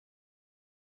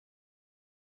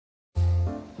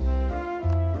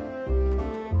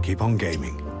keep on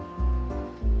gaming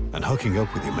and hooking up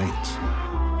with your mates.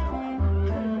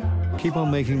 Keep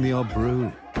on making the odd brew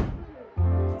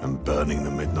and burning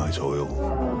the midnight oil.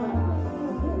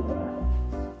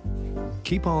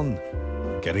 Keep on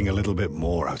getting a little bit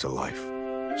more out of life.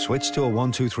 Switch to a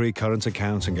 123 current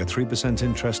account and get 3%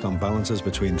 interest on balances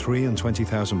between £3,000 and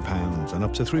 £20,000 and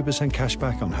up to 3% cash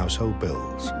back on household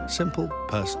bills. Simple,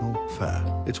 personal, fair.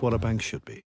 It's what a bank should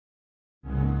be.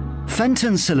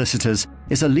 Fentons Solicitors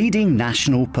is a leading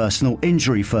national personal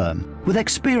injury firm with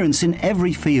experience in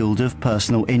every field of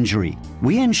personal injury.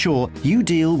 We ensure you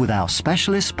deal with our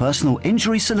specialist personal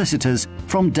injury solicitors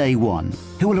from day one,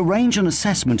 who will arrange an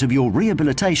assessment of your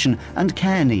rehabilitation and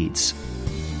care needs.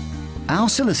 Our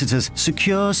solicitors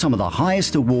secure some of the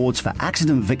highest awards for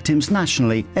accident victims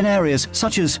nationally in areas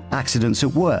such as accidents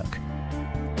at work,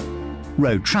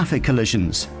 road traffic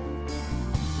collisions,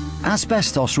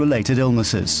 asbestos-related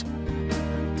illnesses.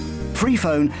 Free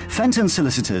phone Fentons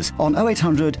Solicitors on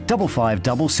 0800 55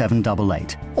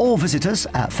 7788 or visit us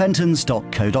at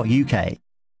fentons.co.uk.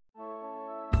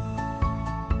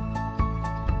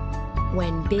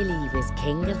 When Billy was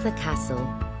king of the castle,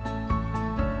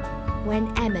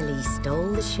 when Emily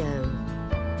stole the show,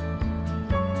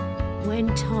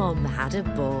 when Tom had a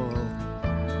ball,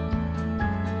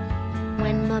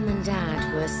 when Mum and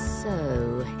Dad were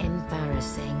so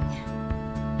embarrassing.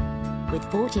 With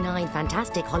 49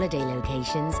 fantastic holiday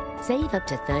locations, save up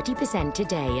to 30%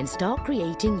 today and start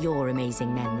creating your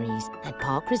amazing memories at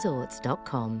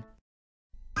parkresorts.com.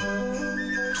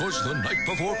 'Twas the night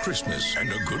before Christmas, and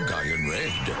a good guy in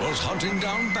red was hunting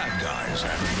down bad guys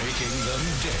and making them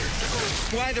dead.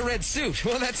 Why the red suit?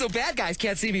 Well, that's so bad guys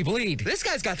can't see me bleed. This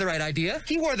guy's got the right idea.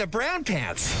 He wore the brown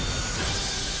pants.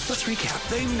 Let's recap.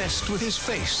 They messed with his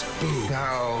face, boo,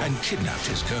 No. and kidnapped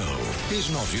his girl. He's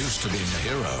not used to being a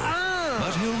hero,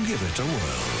 but he'll give it a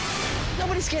whirl.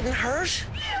 Nobody's getting hurt.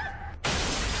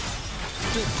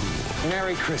 Deadpool.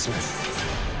 Merry Christmas.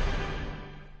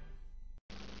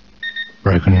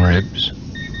 Broken ribs,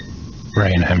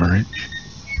 brain hemorrhage.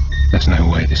 There's no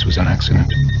way this was an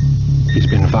accident. He's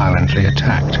been violently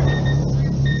attacked.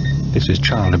 This is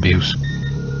child abuse.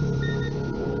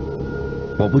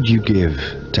 What would you give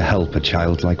to help a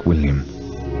child like William?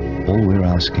 All we're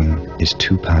asking is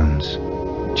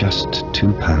 £2. Just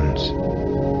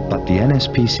 £2. But the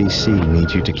NSPCC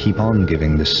needs you to keep on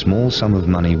giving this small sum of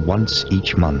money once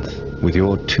each month. With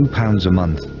your £2 a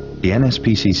month, the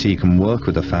NSPCC can work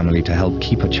with the family to help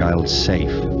keep a child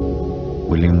safe.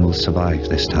 William will survive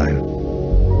this time.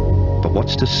 But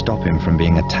what's to stop him from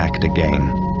being attacked again?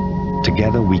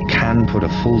 Together we can put a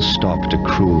full stop to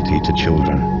cruelty to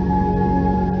children.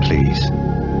 Please,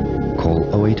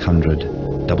 call 0800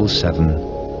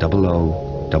 77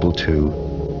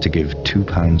 0022 to give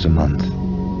 £2 a month.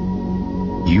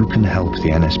 You can help the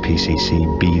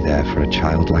NSPCC be there for a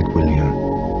child like William.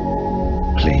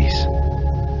 Please,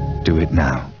 do it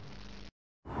now.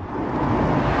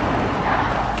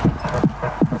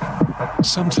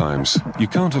 Sometimes you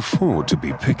can't afford to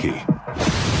be picky.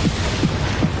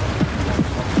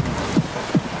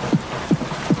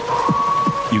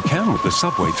 You can with the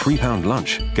Subway £3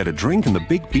 lunch. Get a drink and the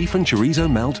big beef and chorizo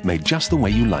melt made just the way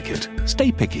you like it. Stay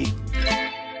picky.